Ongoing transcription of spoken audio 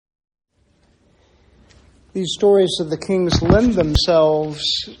These stories of the kings lend themselves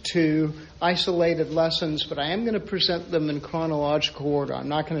to isolated lessons, but I am going to present them in chronological order. I'm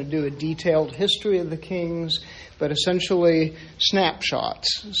not going to do a detailed history of the kings, but essentially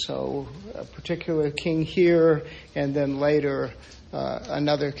snapshots. So a particular king here, and then later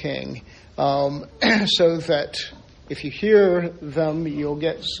another king. So that if you hear them, you'll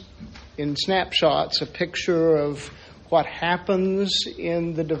get in snapshots a picture of what happens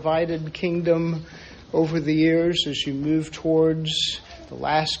in the divided kingdom over the years as you move towards the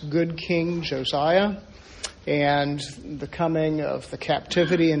last good king, Josiah, and the coming of the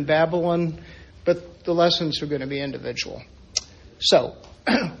captivity in Babylon, but the lessons are going to be individual. So,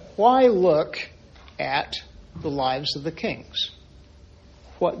 why look at the lives of the kings?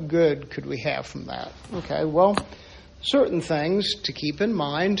 What good could we have from that? Okay, well, certain things to keep in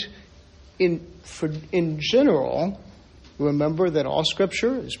mind. In general, remember that all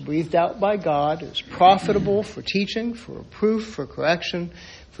Scripture is breathed out by God, is profitable for teaching, for reproof, for correction,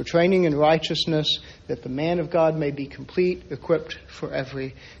 for training in righteousness, that the man of God may be complete, equipped for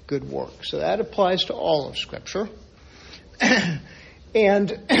every good work. So that applies to all of Scripture. And,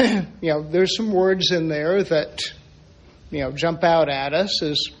 there's some words in there that, jump out at us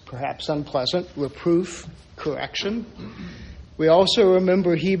as perhaps unpleasant: reproof, correction. We also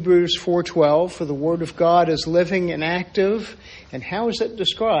remember Hebrews 4:12, for the word of God is living and active. And how is it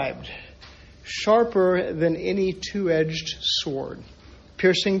described? Sharper than any two-edged sword,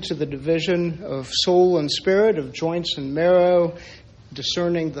 piercing to the division of soul and spirit, of joints and marrow,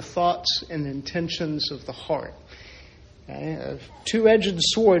 discerning the thoughts and intentions of the heart. Okay? A two-edged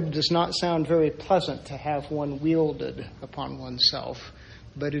sword does not sound very pleasant to have one wielded upon oneself,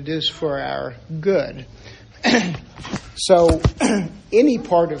 but it is for our good. So any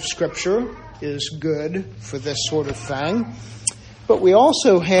part of Scripture is good for this sort of thing. But we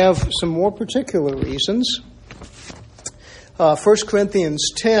also have some more particular reasons. 1 Corinthians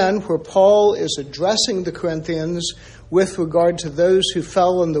 10, where Paul is addressing the Corinthians with regard to those who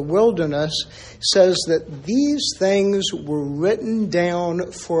fell in the wilderness, says that these things were written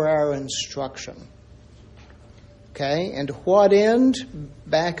down for our instruction. Okay, and to what end?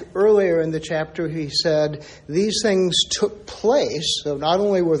 Back earlier in the chapter, he said these things took place, so not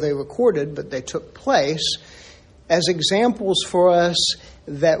only were they recorded, but they took place as examples for us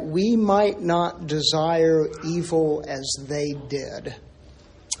that we might not desire evil as they did.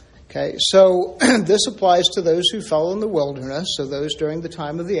 Okay, so this applies to those who fell in the wilderness, so those during the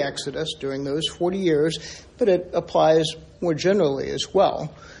time of the Exodus, during those 40 years, but it applies more generally as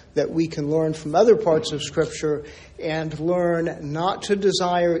well, that we can learn from other parts of Scripture and learn not to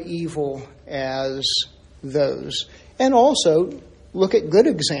desire evil as those. And also look at good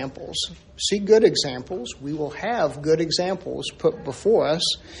examples. See good examples. We will have good examples put before us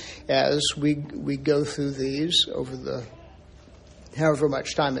as we go through these over the however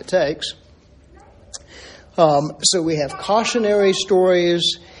much time it takes. So we have cautionary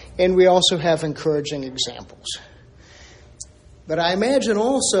stories, and we also have encouraging examples. But I imagine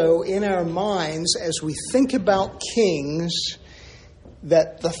also in our minds, as we think about kings,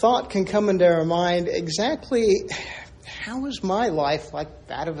 that the thought can come into our mind, exactly how is my life like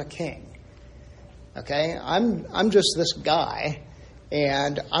that of a king? Okay, I'm just this guy,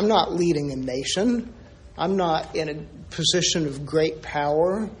 and I'm not leading a nation. I'm not in a position of great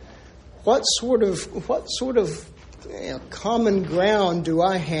power. What sort of common ground do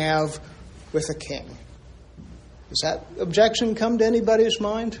I have with a king? Does that objection come to anybody's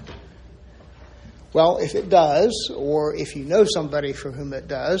mind? Well, if it does, or if you know somebody for whom it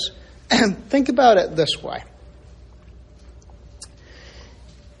does, think about it this way.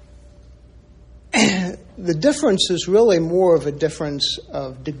 The difference is really more of a difference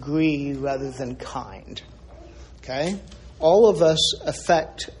of degree rather than kind. Okay? All of us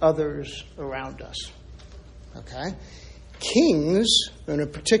affect others around us. Okay? Kings are in a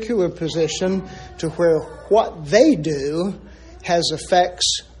particular position to where what they do has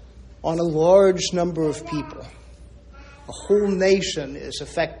effects on a large number of people. A whole nation is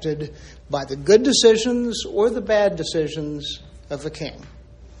affected by the good decisions or the bad decisions of a king.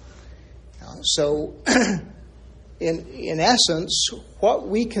 So, in essence, what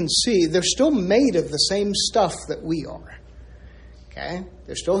we can see, they're still made of the same stuff that we are. Okay?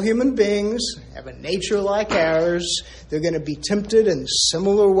 They're still human beings, have a nature like ours. They're going to be tempted in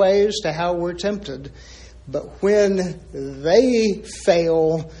similar ways to how we're tempted. But when they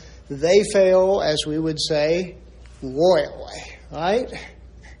fail, as we would say, royally, right?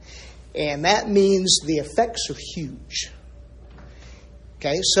 And that means the effects are huge.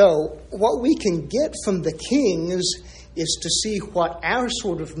 Okay, so what we can get from the kings is to see what our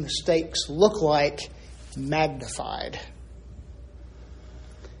sort of mistakes look like magnified.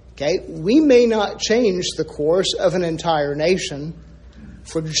 Okay, we may not change the course of an entire nation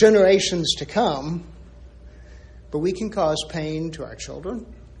for generations to come, but we can cause pain to our children.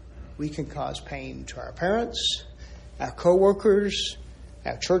 We can cause pain to our parents, our coworkers,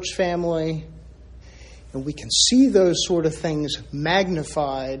 our church family, and we can see those sort of things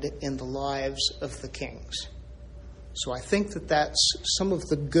magnified in the lives of the kings. So I think that that's some of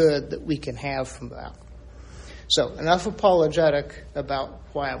the good that we can have from that. So enough apologetic about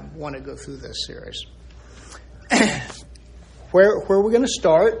why I want to go through this series. Where we're going to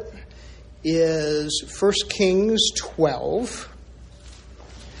start is 1 Kings 12.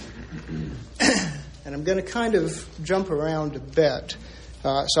 And I'm going to kind of jump around a bit.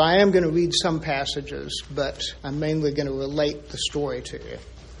 So I am going to read some passages, but I'm mainly going to relate the story to you.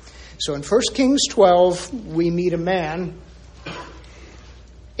 So in 1 Kings 12, we meet a man,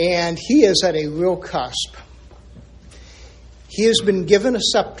 and he is at a real cusp. He has been given a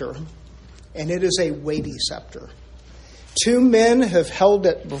scepter, and it is a weighty scepter. Two men have held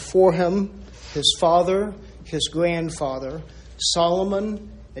it before him, his father, his grandfather, Solomon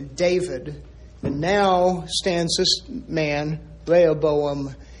and David, and now stands this man,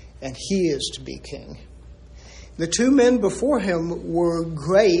 Rehoboam, and he is to be king. The two men before him were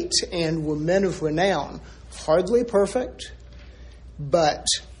great and were men of renown, hardly perfect, but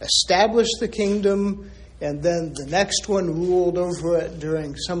established the kingdom, and then the next one ruled over it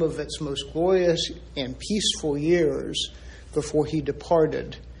during some of its most glorious and peaceful years before he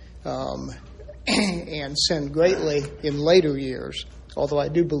departed and sinned greatly in later years, although I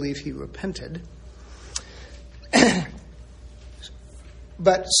do believe he repented.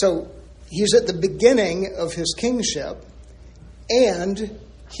 But so he's at the beginning of his kingship, and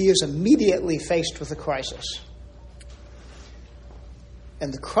he is immediately faced with a crisis.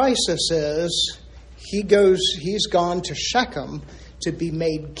 And the crisis is he's gone to Shechem to be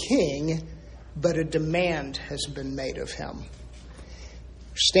made king, but a demand has been made of him.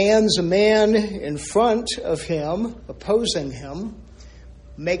 Stands a man in front of him, opposing him,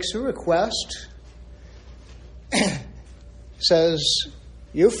 makes a request, says,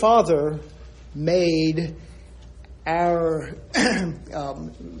 "Your father made our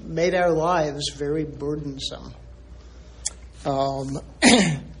lives very burdensome."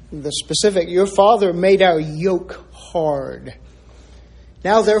 The specific, "Your father made our yoke hard.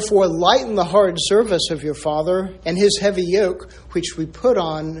 Now therefore lighten the hard service of your father and his heavy yoke which he put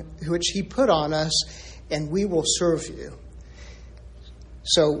on us, and we will serve you."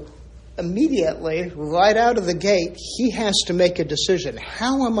 So immediately, right out of the gate, he has to make a decision.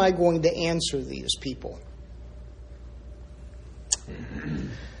 How am I going to answer these people?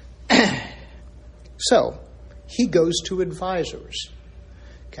 So he goes to advisors.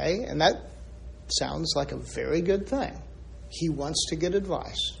 Okay, and that sounds like a very good thing. He wants to get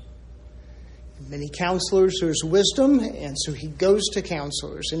advice. In many counselors, there's wisdom, and so he goes to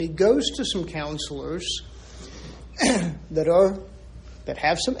counselors. And he goes to some counselors that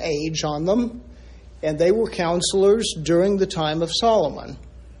have some age on them, and they were counselors during the time of Solomon.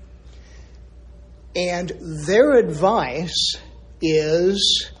 And their advice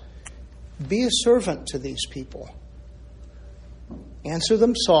is, be a servant to these people. Answer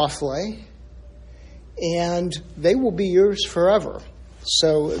them softly, and they will be yours forever.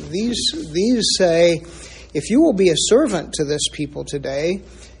 So these say, if you will be a servant to this people today,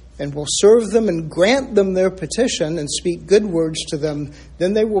 and will serve them and grant them their petition and speak good words to them,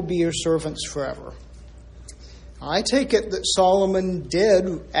 then they will be your servants forever. I take it that Solomon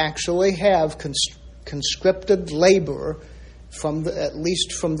did actually have conscripted labor at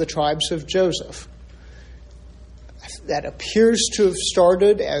least from the tribes of Joseph. That appears to have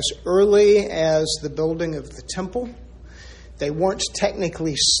started as early as the building of the temple. They weren't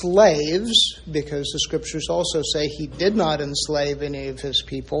technically slaves, because the scriptures also say he did not enslave any of his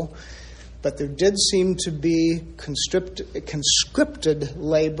people, but there did seem to be conscripted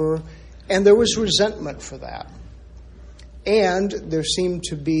labor, and there was resentment for that. And there seemed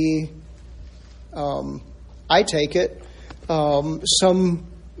to be, I take it, some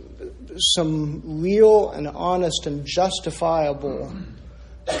real and honest and justifiable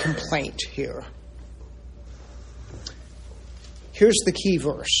complaint here. Here's the key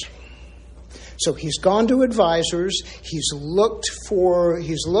verse. So he's gone to advisors, he's looked for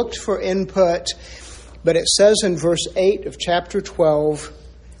input, but it says in verse 8 of chapter 12,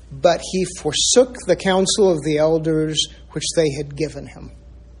 "But he forsook the counsel of the elders which they had given him."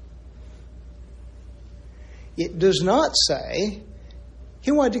 It does not say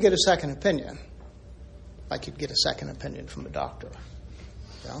he wanted to get a second opinion, like you'd get a second opinion from a doctor.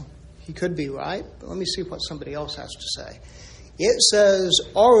 You know? he could be right, but let me see what somebody else has to say. It says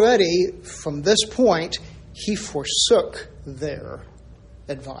already from this point, he forsook their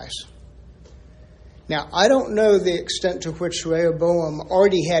advice. Now, I don't know the extent to which Rehoboam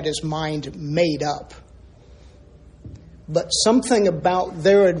already had his mind made up, but something about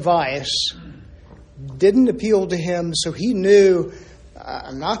their advice didn't appeal to him, so he knew,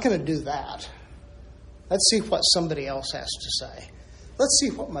 I'm not going to do that. Let's see what somebody else has to say. Let's see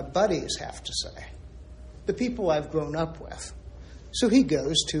what my buddies have to say, the people I've grown up with. So he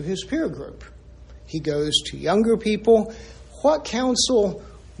goes to his peer group. He goes to younger people. What counsel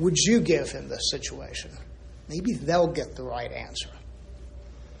would you give in this situation? Maybe they'll get the right answer.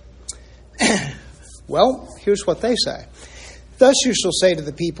 Well, here's what they say. Thus you shall say to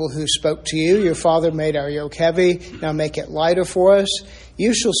the people who spoke to you, your father made our yoke heavy, now make it lighter for us.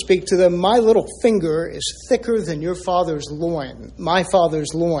 You shall speak to them, my little finger is thicker than your father's loin, my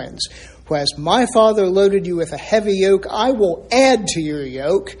father's loins. Whereas my father loaded you with a heavy yoke, I will add to your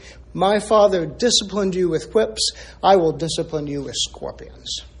yoke. My father disciplined you with whips, I will discipline you with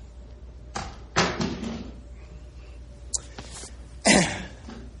scorpions.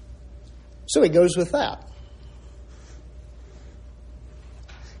 So he goes with that.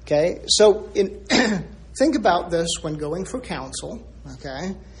 Okay, so think about this when going for counsel.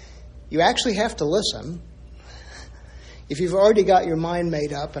 Okay, you actually have to listen. If you've already got your mind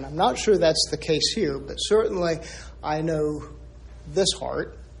made up, and I'm not sure that's the case here, but certainly I know this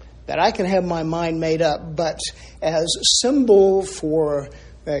heart, that I can have my mind made up, but as symbol for,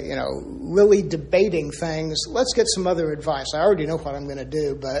 really debating things, let's get some other advice. I already know what I'm going to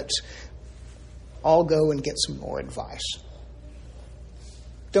do, but I'll go and get some more advice.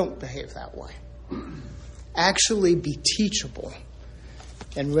 Don't behave that way. Actually be teachable.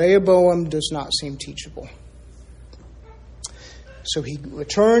 And Rehoboam does not seem teachable. So he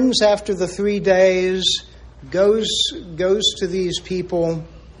returns after the 3 days, goes to these people,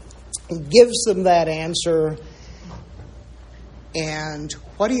 gives them that answer, and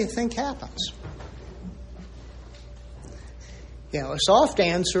what do you think happens? A soft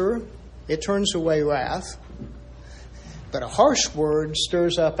answer, it turns away wrath, but a harsh word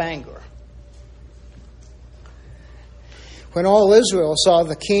stirs up anger. When all Israel saw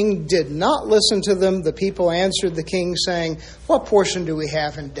the king did not listen to them, the people answered the king, saying, what portion do we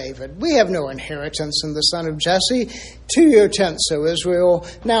have in David? We have no inheritance in the son of Jesse. To your tents, O Israel.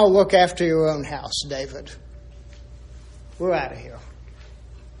 Now look after your own house, David. We're out of here.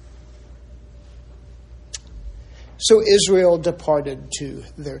 So Israel departed to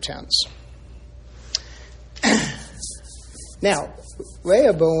their tents. Now,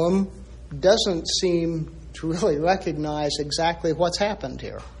 Rehoboam doesn't seem to really recognize exactly what's happened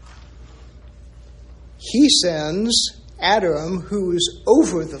here. He sends Adoram, who is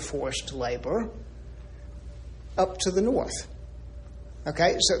over the forced labor, up to the north.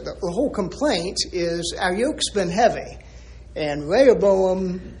 Okay, so the whole complaint is our yoke's been heavy. And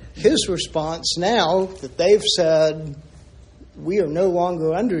Rehoboam, his response now that they've said, we are no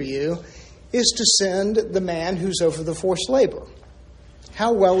longer under you, is to send the man who's over the forced labor.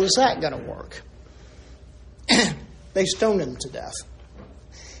 How well is that going to work? They stone him to death.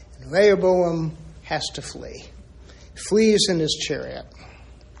 And Rehoboam has to flee. He flees in his chariot.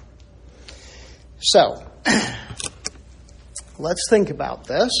 So, let's think about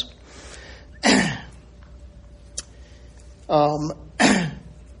this.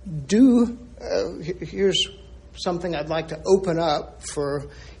 Here's something I'd like to open up for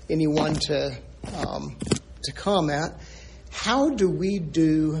anyone to comment. How do we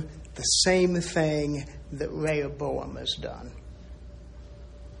do the same thing that Rehoboam has done?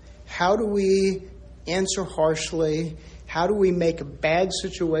 How do we answer harshly? How do we make a bad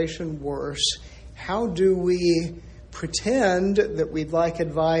situation worse? How do we pretend that we'd like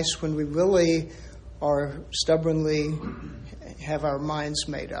advice when we really are stubbornly have our minds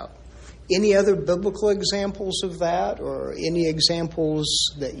made up? Any other biblical examples of that, or any examples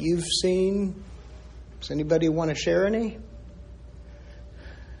that you've seen? Does anybody want to share any?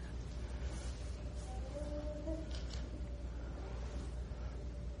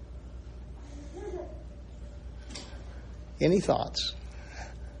 Any thoughts?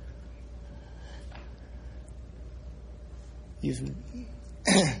 You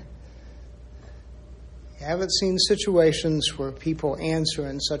haven't seen situations where people answer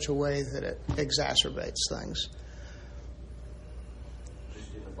in such a way that it exacerbates things.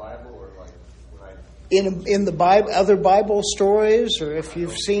 Just in the Bible, or like when in the Bible, other Bible stories, or if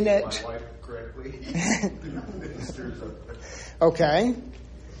you've seen it. My wife correctly. Okay.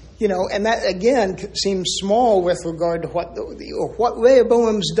 And that again seems small with regard to what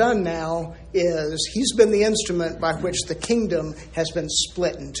Rehoboam's done now is he's been the instrument by which the kingdom has been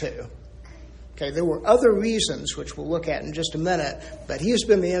split in two. Okay, there were other reasons which we'll look at in just a minute, but he's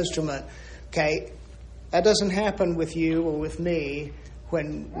been the instrument. Okay, that doesn't happen with you or with me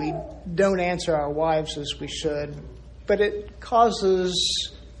when we don't answer our wives as we should, but it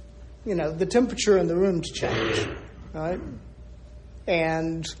causes, the temperature in the room to change, right?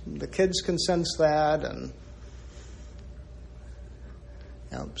 And the kids can sense that, and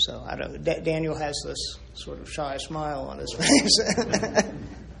so I don't. Daniel has this sort of shy smile on his face.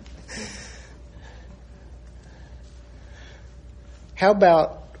 How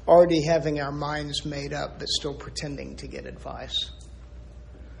about already having our minds made up, but still pretending to get advice?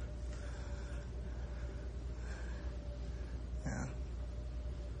 Yeah.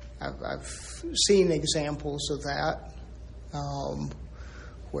 I've seen examples of that.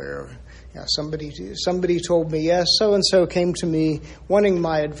 Where somebody told me, yes, so-and-so came to me wanting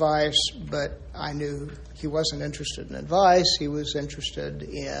my advice, but I knew he wasn't interested in advice. He was interested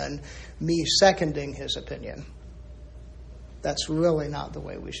in me seconding his opinion. That's really not the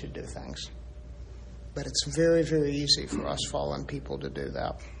way we should do things. But it's very, very easy for us fallen people to do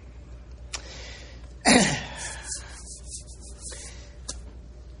that.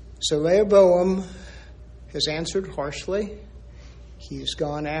 So Rehoboam has answered harshly. He's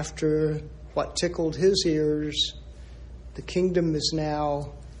gone after what tickled his ears. The kingdom is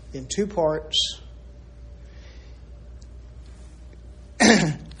now in two parts.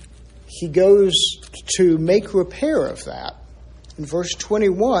 He goes to make repair of that. In verse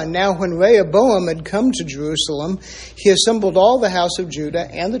 21, now when Rehoboam had come to Jerusalem, he assembled all the house of Judah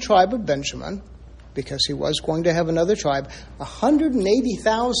and the tribe of Benjamin, because he was going to have another tribe,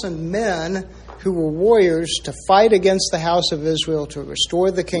 180,000 men who were warriors to fight against the house of Israel to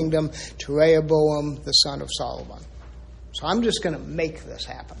restore the kingdom to Rehoboam, the son of Solomon. So I'm just going to make this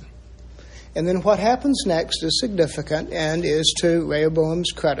happen. And then what happens next is significant and is to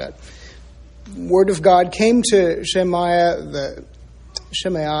Rehoboam's credit. Word of God came to Shemaiah, the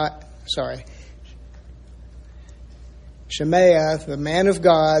man of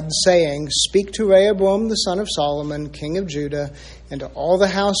God, saying, speak to Rehoboam, the son of Solomon, king of Judah, and to all the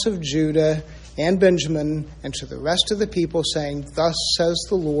house of Judah and Benjamin, and to the rest of the people, saying, thus says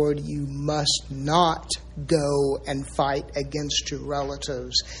the Lord, you must not go and fight against your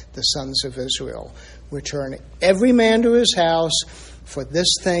relatives, the sons of Israel. Return every man to his house, for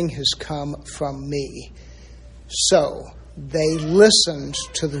this thing has come from me. So they listened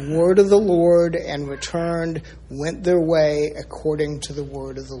to the word of the Lord and returned, went their way according to the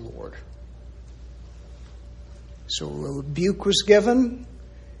word of the Lord. So a rebuke was given,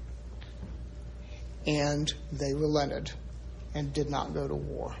 and they relented and did not go to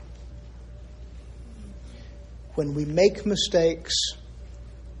war. When we make mistakes,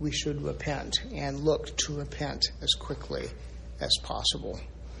 we should repent and look to repent as quickly as possible.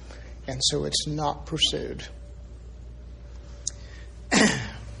 And so it's not pursued.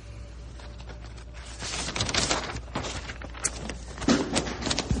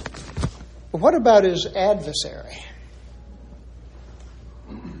 What about his adversary?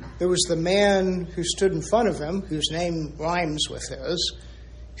 There was the man who stood in front of him, whose name rhymes with his,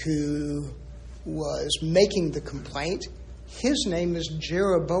 who was making the complaint. His name is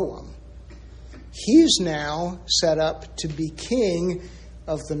Jeroboam. He's now set up to be king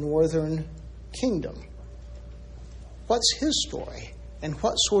of the northern kingdom. What's his story? And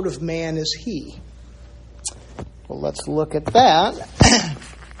what sort of man is he? Well, let's look at that.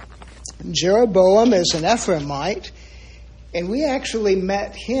 Jeroboam is an Ephraimite, and we actually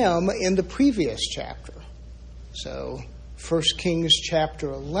met him in the previous chapter. So, 1 Kings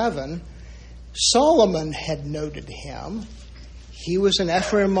chapter 11, Solomon had noted him. He was an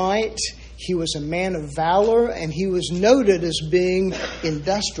Ephraimite, he was a man of valor, and he was noted as being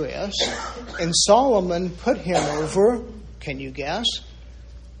industrious. And Solomon put him over, can you guess,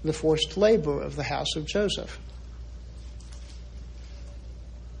 the forced labor of the house of Joseph.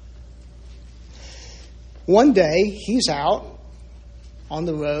 One day, he's out on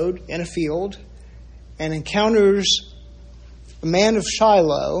the road in a field and encounters a man of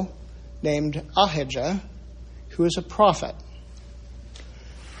Shiloh named Ahijah, who is a prophet.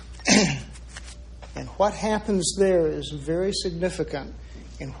 And what happens there is very significant.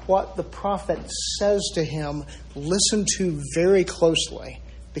 And what the prophet says to him, listen to very closely,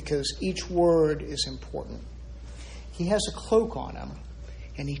 because each word is important. He has a cloak on him,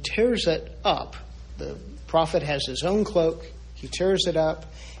 and he tears it up. The prophet has his own cloak. He tears it up,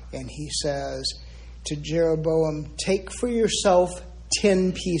 and he says to Jeroboam, take for yourself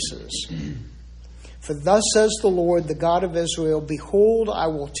 10 pieces. For thus says the Lord, the God of Israel, behold, I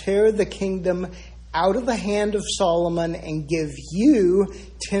will tear the kingdom out of the hand of Solomon and give you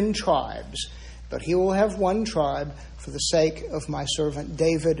 10 tribes. But he will have 1 tribe for the sake of my servant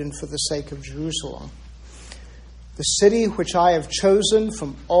David and for the sake of Jerusalem, the city which I have chosen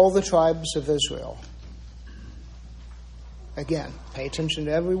from all the tribes of Israel. Again, pay attention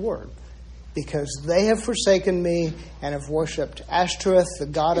to every word. Because they have forsaken me and have worshipped Ashtoreth, the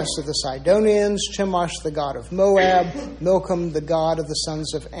goddess of the Sidonians, Chemosh, the god of Moab, Milcom, the god of the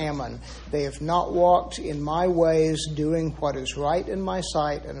sons of Ammon. They have not walked in my ways, doing what is right in my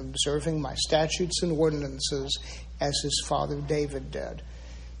sight and observing my statutes and ordinances as his father David did.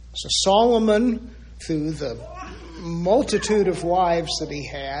 So Solomon, through the multitude of wives that he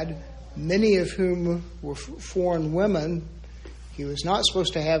had, many of whom were foreign women, he was not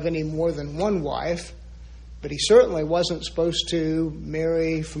supposed to have any more than 1 wife, but he certainly wasn't supposed to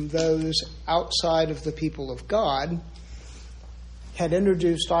marry from those outside of the people of God, had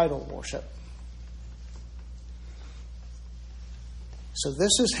introduced idol worship. So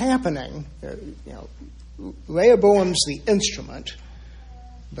this is happening. Rehoboam's the instrument,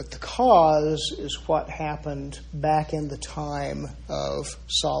 but the cause is what happened back in the time of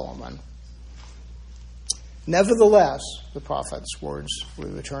Solomon. Nevertheless, the prophet's words we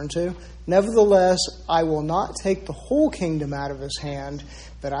return to, nevertheless, I will not take the whole kingdom out of his hand,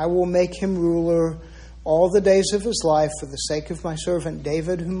 but I will make him ruler all the days of his life for the sake of my servant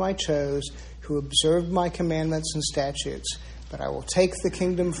David, whom I chose, who observed my commandments and statutes. But I will take the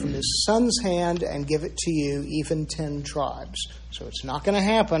kingdom from his son's hand and give it to you, even 10 tribes. So it's not going to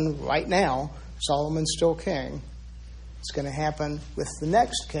happen right now. Solomon's still king. It's going to happen with the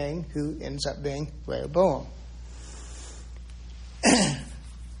next king, who ends up being Rehoboam.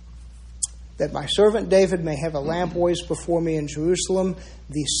 That my servant David may have a lamp always before me in Jerusalem,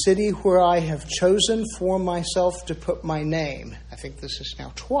 the city where I have chosen for myself to put my name. I think this is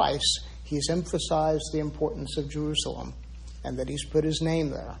now twice he's emphasized the importance of Jerusalem and that he's put his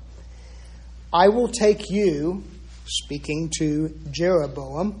name there. I will take you, speaking to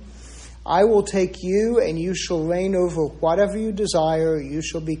Jeroboam, I will take you, and you shall reign over whatever you desire. You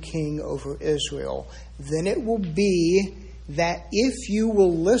shall be king over Israel. Then it will be that if you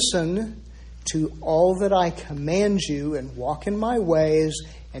will listen to all that I command you and walk in my ways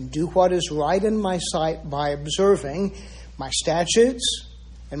and do what is right in my sight by observing my statutes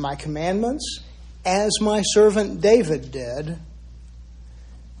and my commandments, as my servant David did,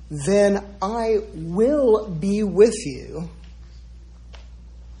 then I will be with you.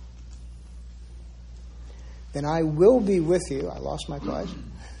 Then I will be with you. I lost my place.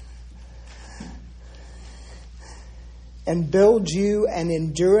 And build you an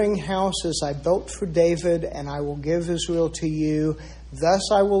enduring house as I built for David, and I will give Israel to you.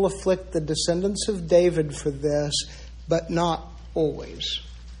 Thus I will afflict the descendants of David for this, but not always.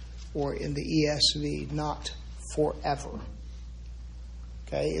 Or in the ESV, not forever.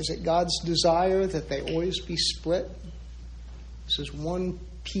 Okay, is it God's desire that they always be split? This is one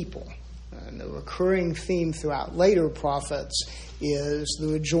people. And the recurring theme throughout later prophets is the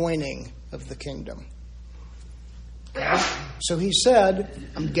rejoining of the kingdom. Okay? So he said,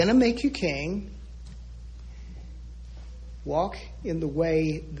 I'm going to make you king. Walk in the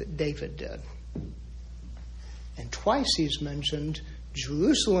way that David did. And twice he's mentioned,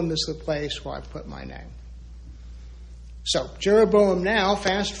 Jerusalem is the place where I put my name. So Jeroboam now,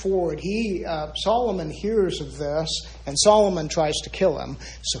 fast forward, Solomon hears of this, and Solomon tries to kill him.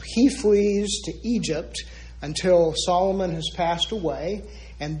 So he flees to Egypt until Solomon has passed away,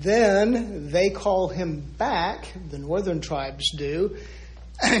 and then they call him back, the northern tribes do,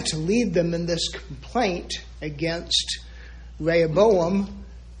 to lead them in this complaint against Rehoboam.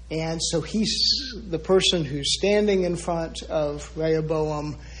 And so he's the person who's standing in front of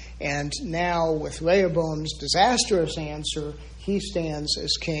Rehoboam. And now, with Rehoboam's disastrous answer, he stands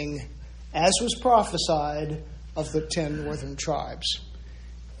as king, as was prophesied, of the 10 northern tribes.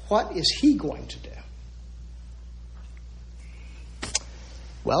 What is he going to do?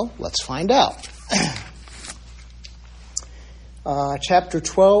 Well, let's find out. Chapter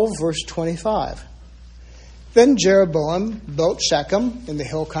 12, verse 25. Then Jeroboam built Shechem in the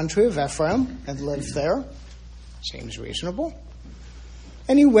hill country of Ephraim and lived there. Seems reasonable.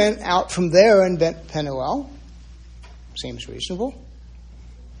 And he went out from there and bent Penuel. Seems reasonable.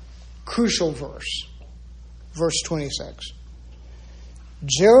 Crucial verse. Verse 26.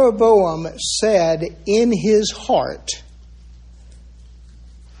 Jeroboam said in his heart,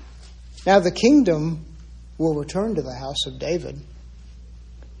 now the kingdom will return to the house of David.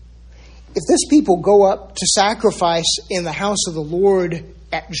 if this people go up to sacrifice in the house of the Lord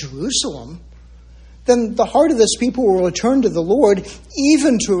at Jerusalem, then the heart of this people will return to the Lord,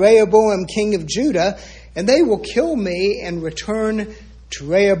 even to Rehoboam, king of Judah, and they will kill me and return to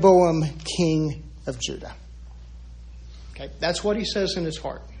Rehoboam, king of Judah. Okay, that's what he says in his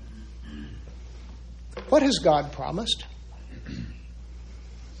heart. What has God promised?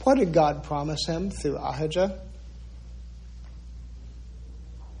 What did God promise him through Ahijah?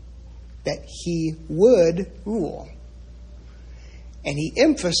 That he would rule. And he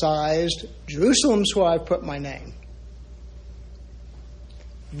emphasized, Jerusalem's where I put my name.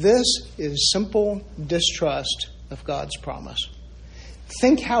 This is simple distrust of God's promise.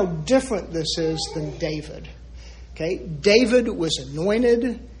 Think how different this is than David. Okay, David was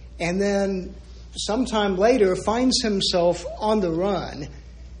anointed and then sometime later finds himself on the run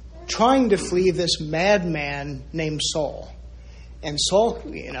trying to flee this madman named Saul. And Saul,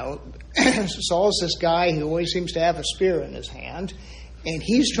 Saul's this guy who always seems to have a spear in his hand, and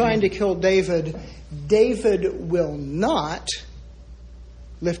he's trying to kill David. David will not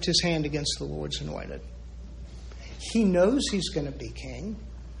lift his hand against the Lord's anointed. He knows he's going to be king.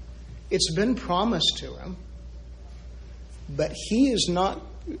 It's been promised to him. But he is not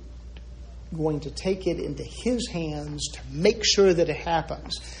going to take it into his hands to make sure that it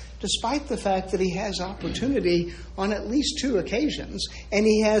happens, despite the fact that he has opportunity on at least 2 occasions, and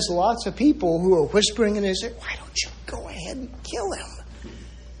he has lots of people who are whispering in his ear, why don't you go ahead and kill him?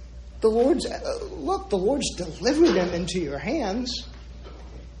 The Lord's delivered him into your hands,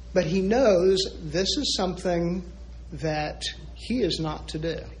 but he knows this is something that he is not to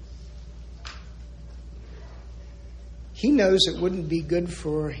do. He knows it wouldn't be good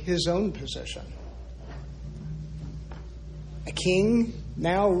for his own position. A king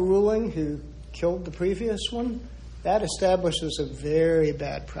now ruling who killed the previous one, that establishes a very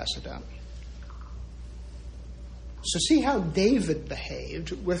bad precedent. So see how David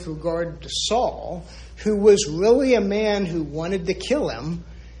behaved with regard to Saul, who was really a man who wanted to kill him.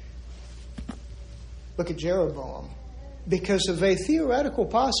 Look at Jeroboam. Because of a theoretical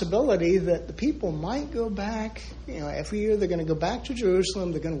possibility that the people might go back, every year they're going to go back to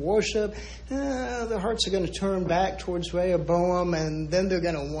Jerusalem, they're going to worship, their hearts are going to turn back towards Rehoboam, and then they're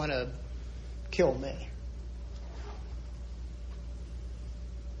going to want to kill me.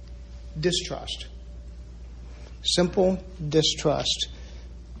 Distrust. Simple distrust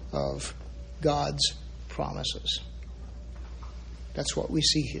of God's promises. That's what we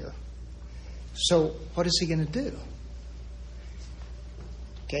see here. So, what is he going to do?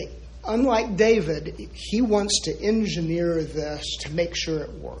 Okay, unlike David, he wants to engineer this to make sure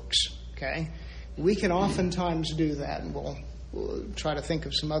it works. Okay, we can oftentimes do that, and we'll try to think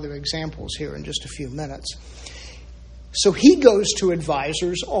of some other examples here in just a few minutes. So he goes to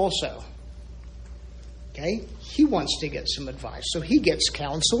advisors also. Okay, he wants to get some advice, so he gets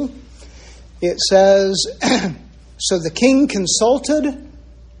counsel. It says, so the king consulted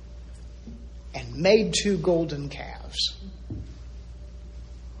and made 2 golden calves.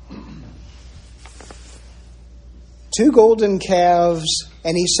 2 golden calves,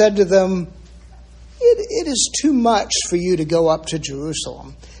 and he said to them, it is too much for you to go up to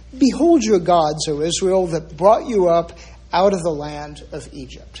Jerusalem. Behold your gods, O Israel, that brought you up out of the land of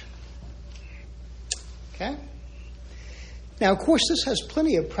Egypt. Okay? Now, of course, this has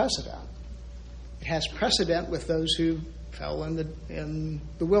plenty of precedent. It has precedent with those who fell in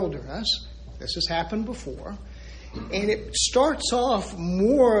the wilderness. This has happened before. And it starts off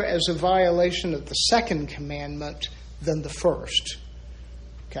more as a violation of the 2nd commandment than the 1st.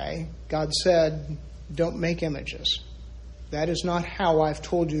 Okay? God said, don't make images. That is not how I've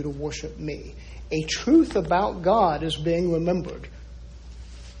told you to worship me. A truth about God is being remembered.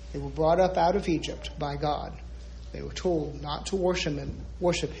 They were brought up out of Egypt by God. They were told not to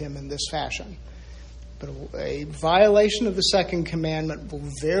worship him in this fashion. But a violation of the 2nd commandment will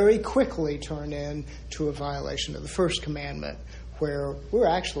very quickly turn into a violation of the 1st commandment, where we're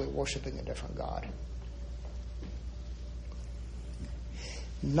actually worshiping a different God.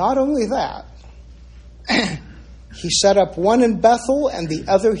 Not only that, he set up one in Bethel and the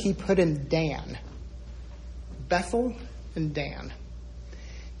other he put in Dan. Bethel and Dan.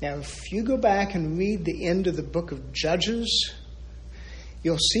 Now, if you go back and read the end of the book of Judges,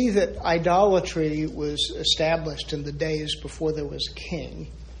 you'll see that idolatry was established in the days before there was a king.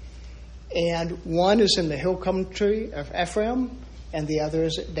 And one is in the hill country of Ephraim, and the other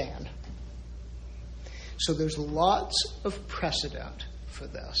is at Dan. So there's lots of precedent for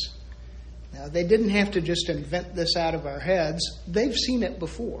this. Now, they didn't have to just invent this out of our heads. They've seen it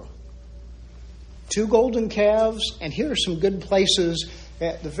before. 2 golden calves, and here are some good places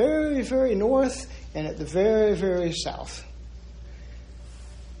at the very, very north and at the very, very south.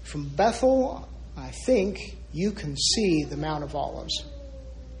 From Bethel, I think you can see the Mount of Olives.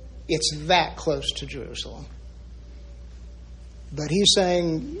 It's that close to Jerusalem. But he's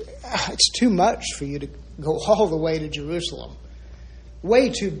saying, it's too much for you to go all the way to Jerusalem. Way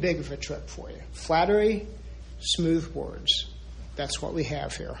too big of a trip for you. Flattery, smooth words. That's what we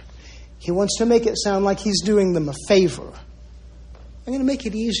have here. He wants to make it sound like he's doing them a favor. I'm going to make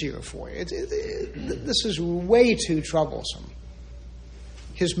it easier for you. This is way too troublesome.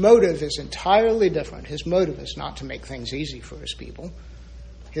 His motive is entirely different. His motive is not to make things easy for his people.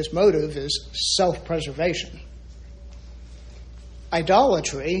 His motive is self-preservation.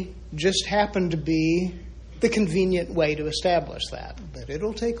 Idolatry just happened to be the convenient way to establish that, but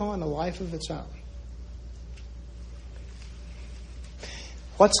it'll take on a life of its own.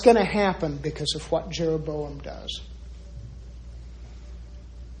 What's going to happen because of what Jeroboam does?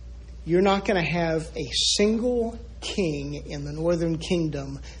 You're not going to have a single king in the northern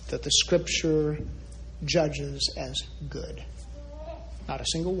kingdom that the Scripture judges as good. Not a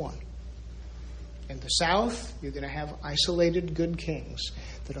single one. In the south, you're going to have isolated good kings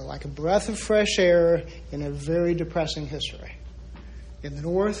that are like a breath of fresh air in a very depressing history. In the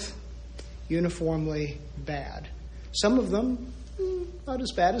north, uniformly bad. Some of them, not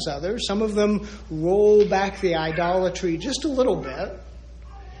as bad as others. Some of them roll back the idolatry just a little bit,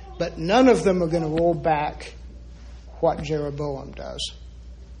 but none of them are going to roll back what Jeroboam does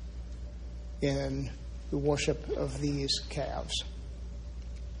in the worship of these calves.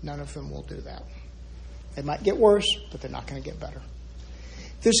 None of them will do that. They might get worse, but they're not going to get better.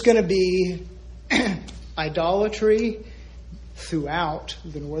 There's going to be idolatry throughout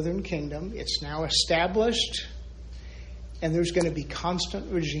the northern kingdom. It's now established, and there's going to be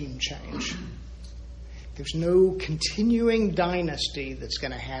constant regime change. There's no continuing dynasty that's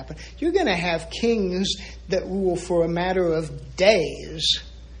going to happen. You're going to have kings that rule for a matter of days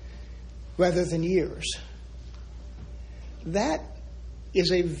rather than years. That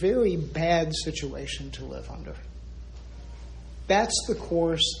is a very bad situation to live under. That's the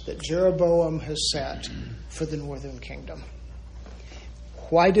course that Jeroboam has set for the northern kingdom.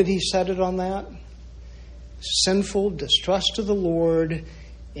 Why did he set it on that? Sinful distrust of the Lord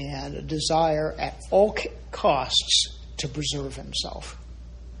and a desire at all costs to preserve himself.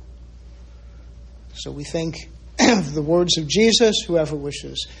 So we think of the words of Jesus, whoever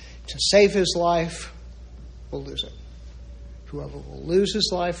wishes to save his life will lose it. Whoever will lose his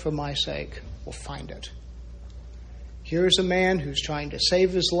life for my sake will find it. Here's a man who's trying to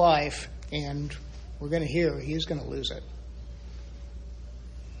save his life, and we're going to hear he's going to lose it.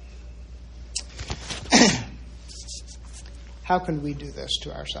 How can we do this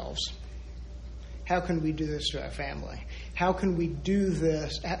to ourselves? How can we do this to our family? How can we do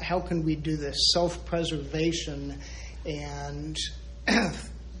this? How can we do this self-preservation and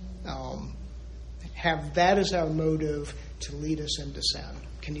have that as our motive to lead us into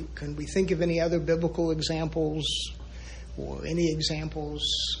sin? Can we think of any other biblical examples or any examples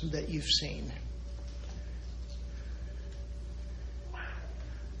that you've seen?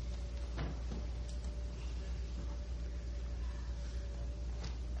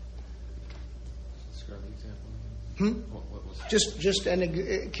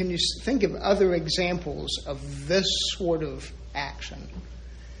 Can you think of other examples of this sort of action?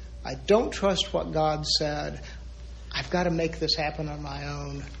 I don't trust what God said. I've got to make this happen on my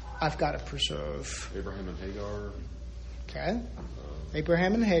own. I've got to preserve. Abraham and Hagar. Okay.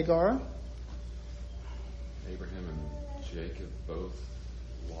 Abraham and Hagar. Abraham and Jacob both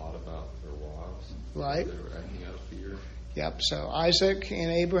lied about their wives. Right. They were acting out of fear. Yep. So Isaac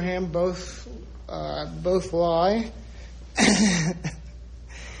and Abraham both lie.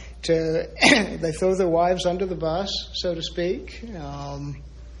 They throw their wives under the bus, so to speak,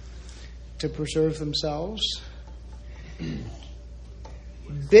 to preserve themselves.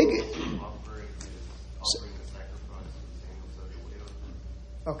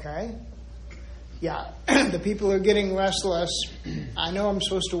 Okay. Yeah, the people are getting restless. I know I'm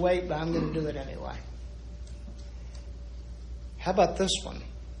supposed to wait, but I'm going to do it anyway. How about this one?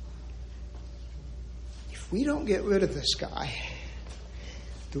 If we don't get rid of this guy,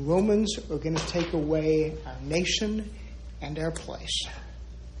 the Romans are going to take away our nation and our place.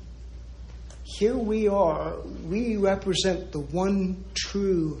 Here we are. We represent the one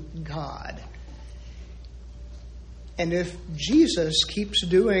true God. And if Jesus keeps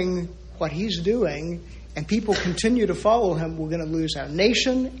doing what he's doing and people continue to follow him, we're going to lose our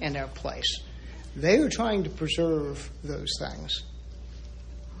nation and our place. They are trying to preserve those things.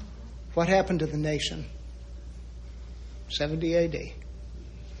 What happened to the nation? 70 AD.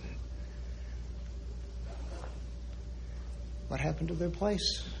 what happened to their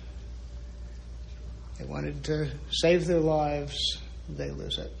place? They wanted to save their lives, they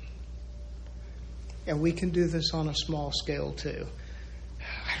lose it. And we can do this on a small scale too.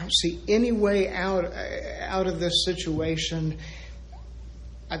 I don't see any way out of this situation.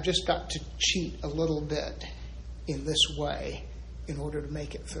 I've just got to cheat a little bit in this way in order to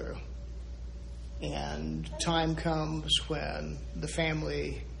make it through. And time comes when the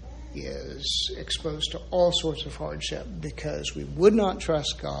family is exposed to all sorts of hardship because we would not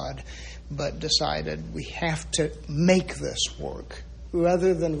trust God, but decided we have to make this work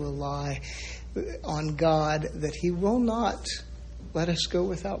rather than rely on God that He will not let us go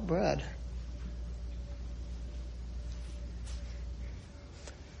without bread.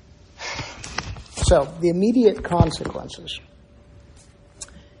 So, the immediate consequences.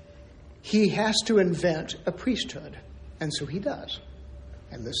 He has to invent a priesthood, and so he does.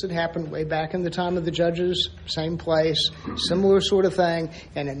 And this had happened way back in the time of the judges, same place, similar sort of thing,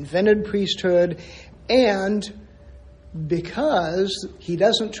 an invented priesthood. And because he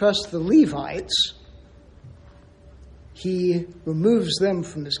doesn't trust the Levites, he removes them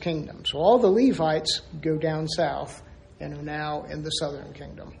from his kingdom. So all the Levites go down south and are now in the southern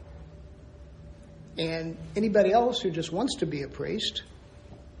kingdom. And anybody else who just wants to be a priest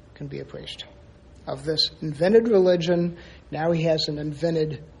can be a priest of this invented religion. Now he has an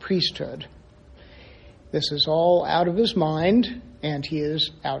invented priesthood. This is all out of his mind, and he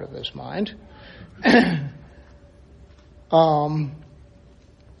is out of his mind.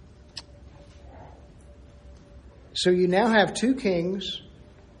 So you now have two kings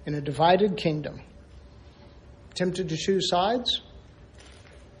in a divided kingdom. Tempted to choose sides?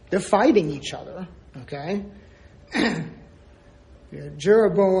 They're fighting each other, okay?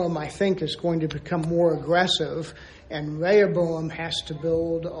 Jeroboam, I think, is going to become more aggressive, and Rehoboam has to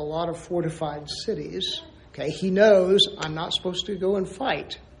build a lot of fortified cities. Okay, he knows I'm not supposed to go and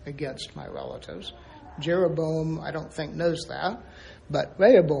fight against my relatives. Jeroboam, I don't think, knows that, but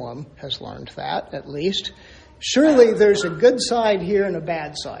Rehoboam has learned that, at least. Surely there's a good side here and a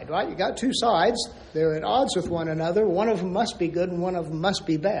bad side, right? You got two sides. They're at odds with one another. One of them must be good and one of them must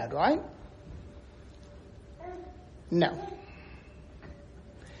be bad, right? No.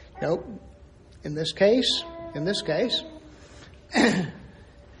 Nope. In this case,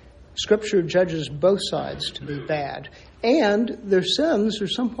 Scripture judges both sides to be bad, and their sins are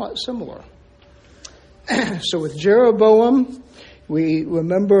somewhat similar. So with Jeroboam, we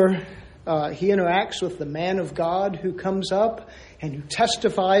remember he interacts with the man of God who comes up and who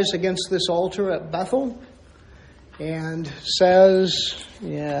testifies against this altar at Bethel and says,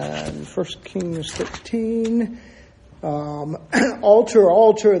 in 1 Kings 13, altar,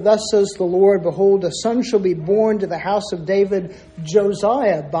 altar, thus says the Lord, behold, a son shall be born to the house of David,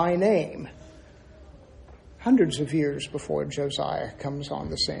 Josiah by name. Hundreds of years before Josiah comes on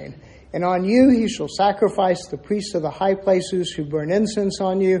the scene. And on you he shall sacrifice the priests of the high places who burn incense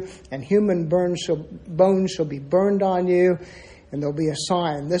on you, and human bones shall be burned on you, and there'll be a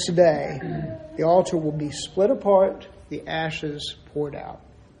sign this day. The altar will be split apart, the ashes poured out.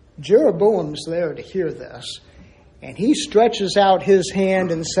 Jeroboam's there to hear this. And he stretches out his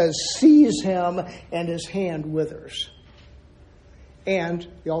hand and says, seize him, and his hand withers. And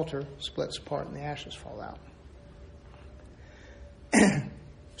the altar splits apart and the ashes fall out.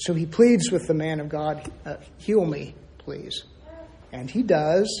 So he pleads with the man of God, heal me, please. And he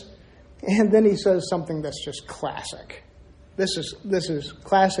does. And then he says something that's just classic. This is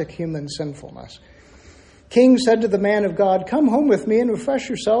classic human sinfulness. King said to the man of God, come home with me and refresh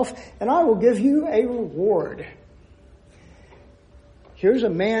yourself, and I will give you a reward. Here's a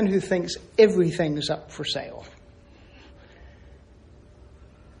man who thinks everything's up for sale.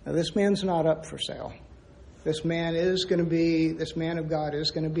 Now, this man's not up for sale. This man of God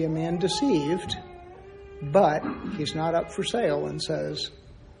is going to be a man deceived, but he's not up for sale and says,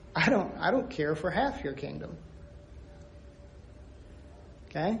 I don't care for half your kingdom.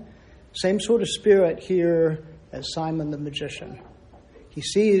 Okay? Same sort of spirit here as Simon the magician. He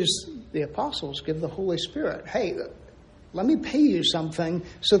sees the apostles give the Holy Spirit, hey, let me pay you something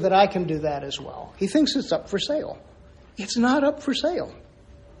so that I can do that as well. He thinks it's up for sale. It's not up for sale.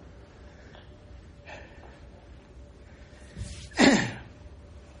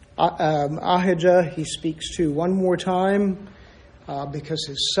 Ahijah, he speaks to one more time because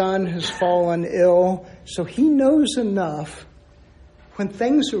his son has fallen ill. So he knows enough. When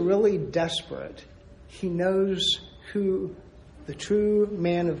things are really desperate, he knows who the true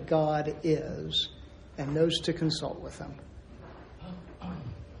man of God is and knows to consult with him.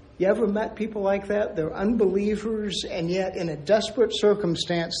 You ever met people like that? They're unbelievers, and yet in a desperate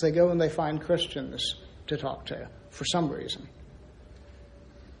circumstance, they go and they find Christians to talk to for some reason.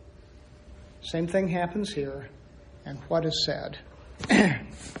 Same thing happens here. And what is said?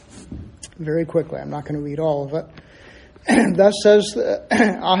 Very quickly, I'm not going to read all of it. Thus says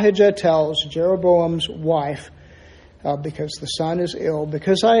Ahijah tells Jeroboam's wife, because the son is ill,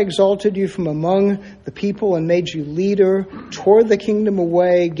 because I exalted you from among the people and made you leader, tore the kingdom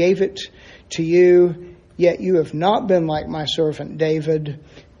away, gave it to you, yet you have not been like my servant David.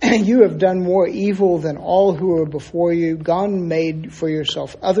 You have done more evil than all who are before you, gone and made for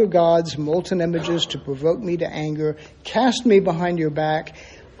yourself other gods, molten images to provoke me to anger, cast me behind your back.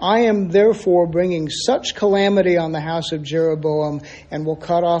 I am therefore bringing such calamity on the house of Jeroboam, and will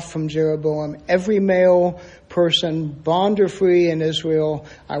cut off from Jeroboam every male person, bond or free in Israel.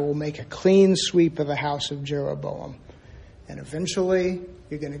 I will make a clean sweep of the house of Jeroboam. And eventually,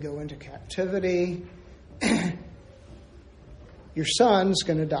 you're going to go into captivity. Your son's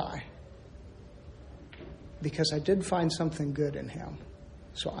going to die. Because I did find something good in him.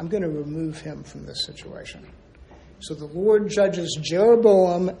 So I'm going to remove him from this situation. So the Lord judges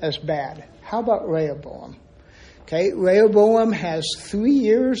Jeroboam as bad. How about Rehoboam? Okay, Rehoboam has 3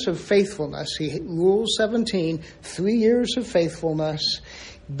 years of faithfulness. He rules 17, 3 years of faithfulness,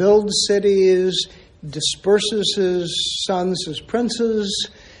 builds cities, disperses his sons as princes,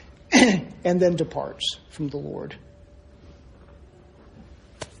 and then departs from the Lord.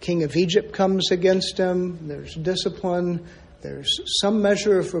 King of Egypt comes against him. There's discipline. There's some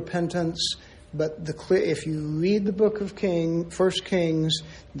measure of repentance. But if you read the book of 1 Kings,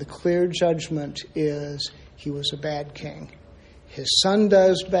 the clear judgment is he was a bad king. His son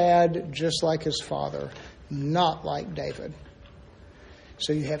does bad just like his father, not like David.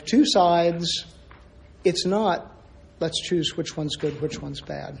 So you have two sides. It's not, let's choose which one's good, which one's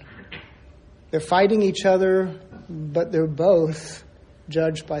bad. They're fighting each other, but they're both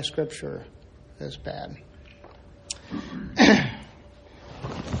judged by Scripture as bad.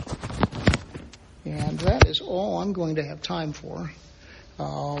 And that is all I'm going to have time for.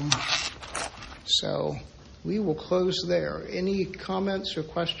 So we will close there. Any comments or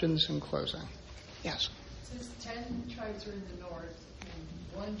questions in closing? Yes? Since 10 tribes are in the north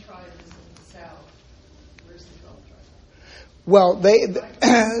and 1 tribe is in the south, where's the 12th tribe?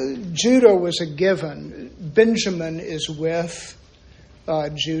 Well, Judah was a given. Benjamin is with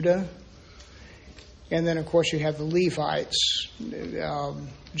Judah. And then, of course, you have the Levites,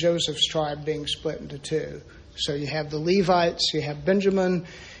 Joseph's tribe being split into 2. So you have the Levites, you have Benjamin,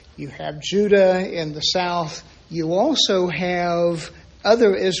 you have Judah in the south. You also have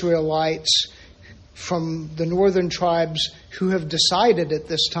other Israelites from the northern tribes who have decided at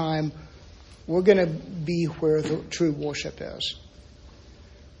this time, we're going to be where the true worship is.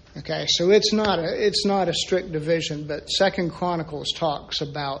 Okay, so it's not a strict division, but 2 Chronicles talks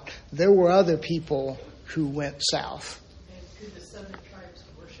about there were other people who went south. And could the southern tribes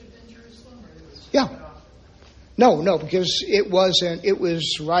worship in Jerusalem, or it was just Yeah. cut off? No, because it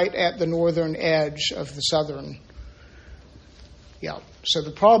was right at the northern edge of the southern. Yeah. So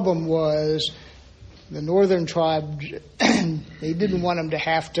the problem was the northern tribe, they didn't want them to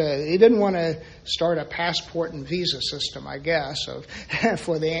they didn't want to start a passport and visa system, I guess,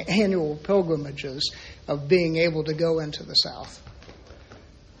 for the annual pilgrimages of being able to go into the south.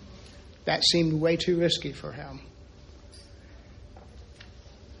 That seemed way too risky for him.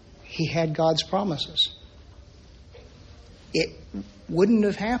 He had God's promises. It wouldn't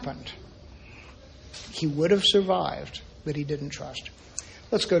have happened. He would have survived, but he didn't trust.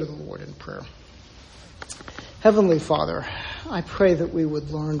 Let's go to the Lord in prayer. Heavenly Father, I pray that we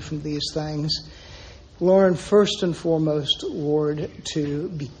would learn from these things. Learn first and foremost, Lord, to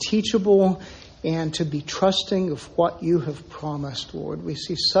be teachable and to be trusting of what you have promised, Lord. We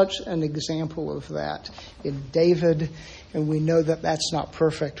see such an example of that in David, and we know that that's not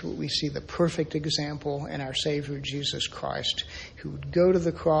perfect. We see the perfect example in our Savior, Jesus Christ, who would go to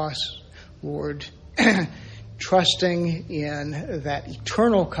the cross, Lord, trusting in that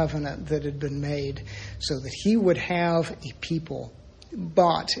eternal covenant that had been made so that he would have a people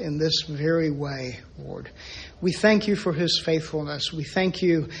bought in this very way, Lord. We thank you for his faithfulness. We thank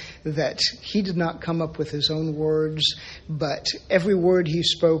you that he did not come up with his own words, but every word he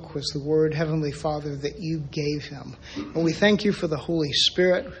spoke was the word, Heavenly Father, that you gave him. And we thank you for the Holy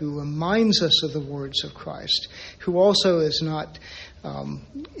Spirit who reminds us of the words of Christ, who also is not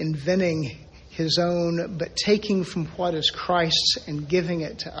inventing his own, but taking from what is Christ's and giving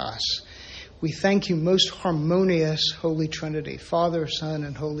it to us. We thank you, most harmonious Holy Trinity, Father, Son,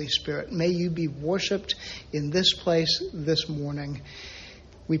 and Holy Spirit. May you be worshipped in this place this morning.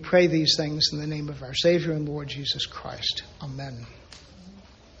 We pray these things in the name of our Savior and Lord Jesus Christ. Amen.